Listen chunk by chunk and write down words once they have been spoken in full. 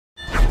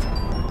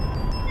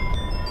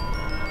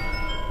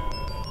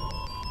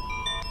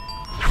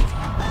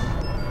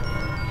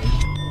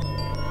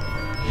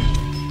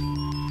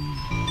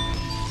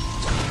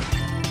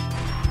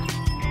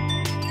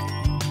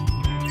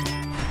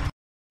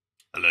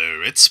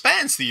it's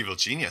Spence, the evil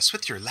genius,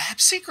 with your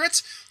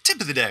LabSecrets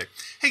tip of the day.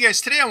 Hey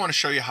guys, today I want to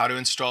show you how to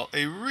install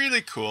a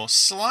really cool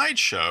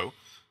slideshow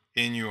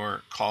in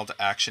your call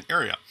to action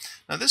area.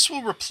 Now this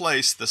will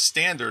replace the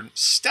standard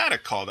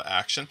static call to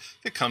action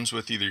that comes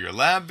with either your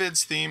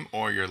LabVidz theme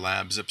or your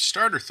LabZip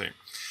starter theme.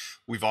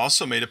 We've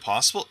also made it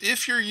possible,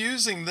 if you're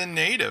using the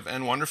native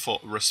and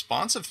wonderful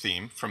responsive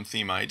theme from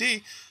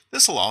ThemeID,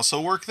 this will also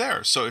work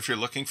there. So if you're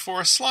looking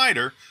for a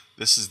slider,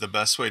 this is the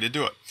best way to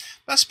do it.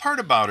 Best part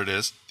about it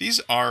is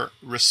these are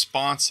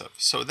responsive.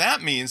 So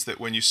that means that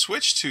when you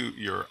switch to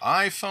your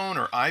iPhone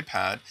or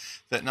iPad,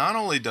 that not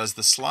only does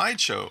the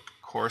slideshow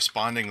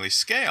correspondingly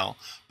scale,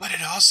 but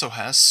it also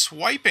has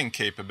swiping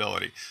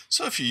capability.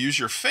 So if you use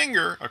your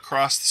finger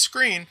across the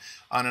screen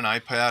on an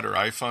iPad or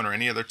iPhone or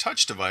any other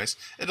touch device,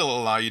 it'll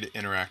allow you to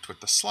interact with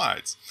the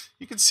slides.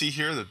 You can see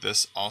here that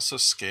this also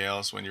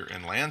scales when you're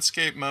in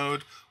landscape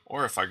mode,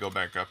 or if I go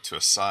back up to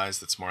a size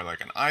that's more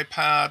like an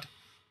iPad,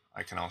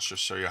 I can also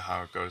show you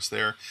how it goes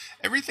there.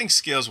 Everything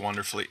scales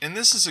wonderfully, and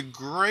this is a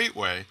great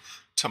way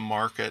to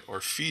market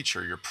or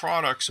feature your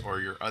products or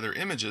your other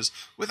images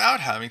without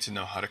having to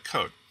know how to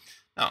code.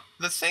 Now,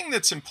 the thing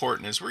that's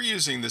important is we're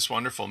using this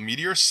wonderful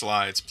Meteor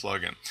Slides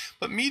plugin,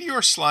 but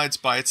Meteor Slides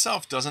by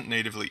itself doesn't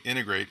natively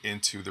integrate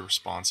into the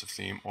responsive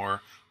theme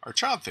or our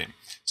child theme.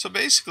 So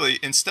basically,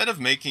 instead of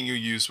making you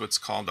use what's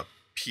called a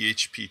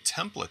PHP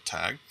template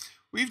tag,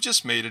 we've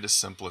just made it as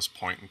simple as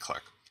point and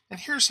click. And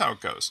here's how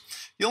it goes.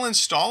 You'll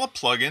install a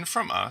plugin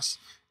from us,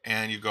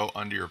 and you go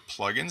under your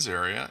plugins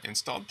area,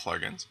 installed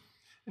plugins,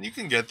 and you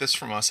can get this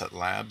from us at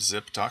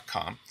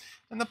labzip.com.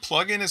 And the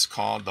plugin is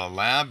called the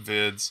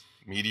LabVidz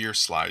Meteor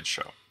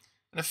Slideshow.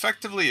 And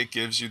effectively, it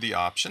gives you the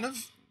option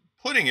of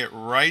putting it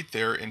right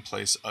there in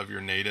place of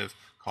your native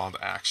call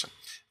to action.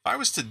 If I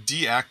was to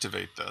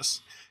deactivate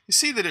this, you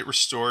see that it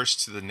restores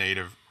to the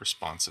native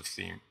responsive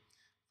theme.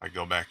 If I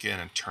go back in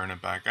and turn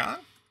it back on,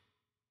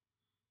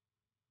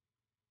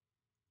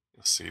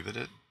 you'll see that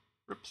it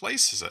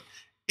replaces it.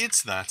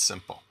 It's that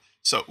simple.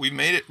 So we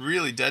made it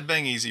really dead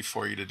bang easy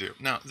for you to do.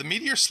 Now, the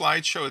Meteor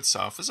Slideshow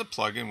itself is a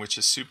plugin which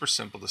is super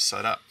simple to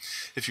set up.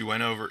 If you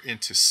went over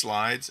into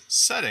Slides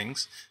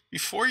Settings,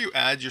 before you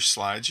add your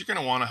slides, you're going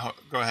to want to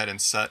go ahead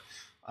and set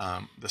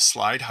the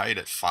slide height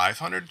at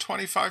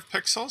 525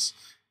 pixels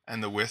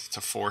and the width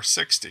to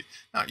 460.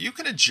 Now, you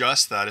can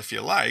adjust that if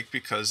you like,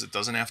 because it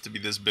doesn't have to be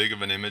this big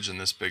of an image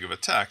and this big of a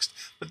text,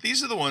 but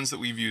these are the ones that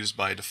we've used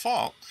by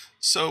default.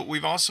 So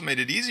we've also made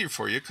it easier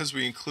for you because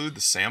we include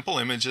the sample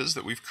images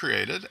that we've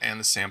created and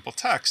the sample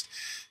text.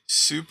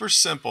 Super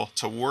simple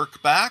to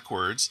work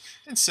backwards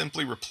and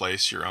simply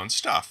replace your own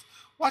stuff.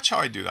 Watch how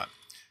I do that.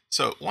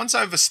 So once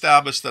I've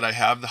established that I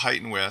have the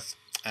height and width,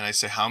 and I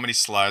say how many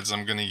slides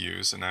I'm going to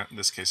use, and in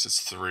this case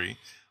it's 3,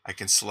 I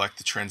can select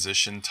the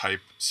transition type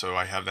so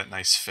I have that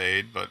nice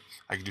fade, but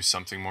I can do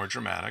something more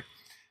dramatic.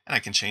 And I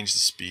can change the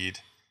speed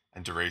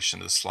and duration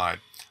of the slide.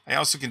 I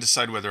also can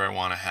decide whether I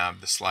want to have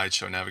the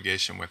slideshow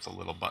navigation with the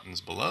little buttons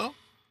below,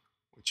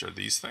 which are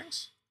these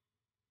things,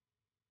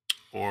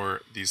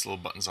 or these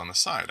little buttons on the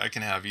side. I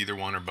can have either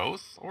one or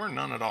both, or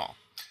none at all.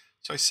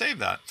 So I save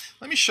that.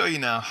 Let me show you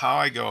now how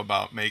I go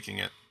about making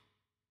it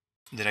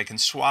that I can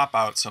swap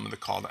out some of the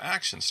call to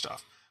action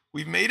stuff.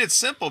 We've made it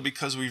simple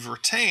because we've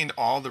retained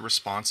all the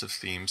responsive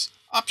themes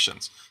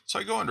options. So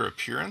I go under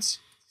Appearance,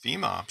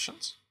 Theme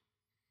Options,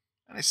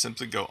 and I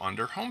simply go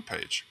under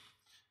Homepage.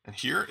 And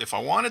here, if I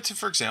wanted to,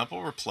 for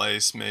example,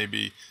 replace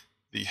maybe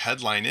the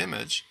headline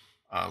image,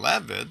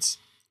 LabVidz,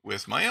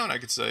 with my own, I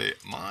could say,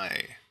 my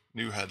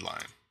new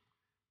headline.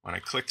 When I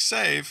click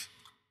Save,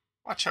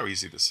 watch how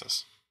easy this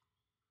is.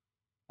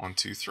 1,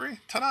 2, 3,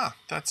 ta-da,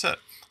 that's it.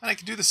 And I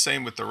can do the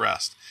same with the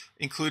rest,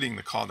 including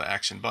the call to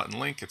action button,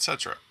 link,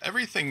 etc.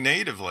 Everything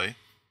natively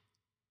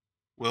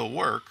will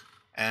work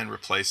and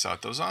replace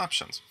out those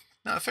options.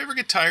 Now, if I ever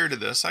get tired of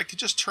this, I could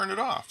just turn it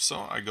off.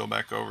 So I go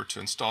back over to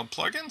installed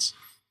plugins,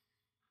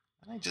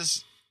 and I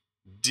just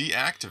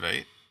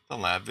deactivate the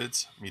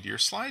LabVidz Meteor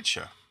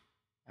Slideshow.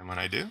 And when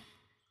I do,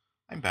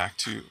 I'm back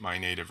to my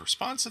native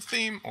responsive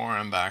theme, or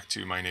I'm back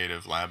to my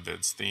native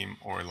LabVidz theme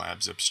or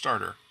LabZip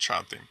starter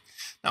child theme.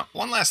 Now,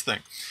 one last thing.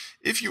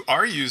 If you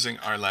are using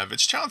our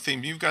LabVidz child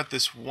theme, you've got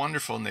this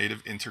wonderful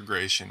native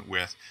integration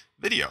with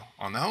video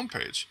on the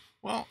homepage.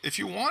 Well, if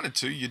you wanted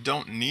to, you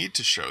don't need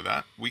to show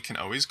that. We can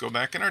always go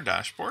back in our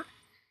dashboard,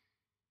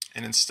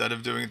 and instead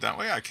of doing it that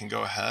way, I can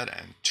go ahead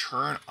and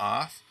turn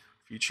off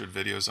featured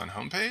videos on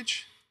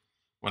homepage.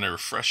 When I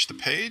refresh the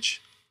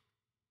page,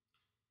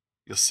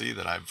 you'll see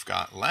that I've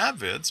got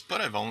LabVidz, but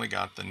I've only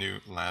got the new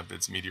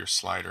LabVidz Meteor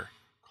Slider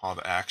call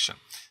to action.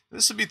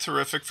 This would be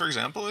terrific, for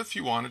example, if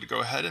you wanted to go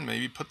ahead and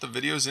maybe put the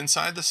videos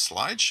inside the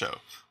slideshow,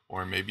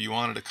 or maybe you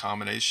wanted a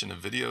combination of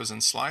videos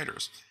and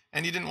sliders,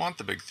 and you didn't want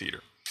the big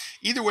theater.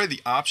 Either way, the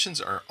options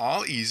are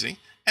all easy,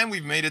 And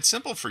we've made it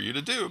simple for you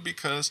to do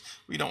because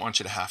we don't want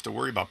you to have to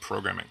worry about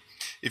programming.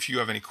 If you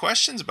have any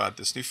questions about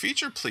this new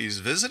feature, please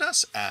visit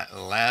us at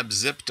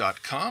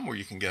labzip.com, where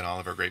you can get all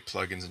of our great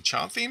plugins and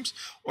child themes,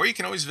 or you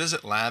can always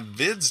visit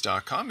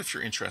labvidz.com if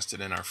you're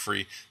interested in our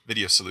free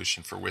video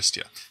solution for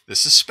Wistia.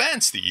 This is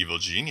Spence, the evil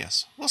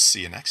genius. We'll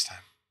see you next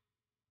time.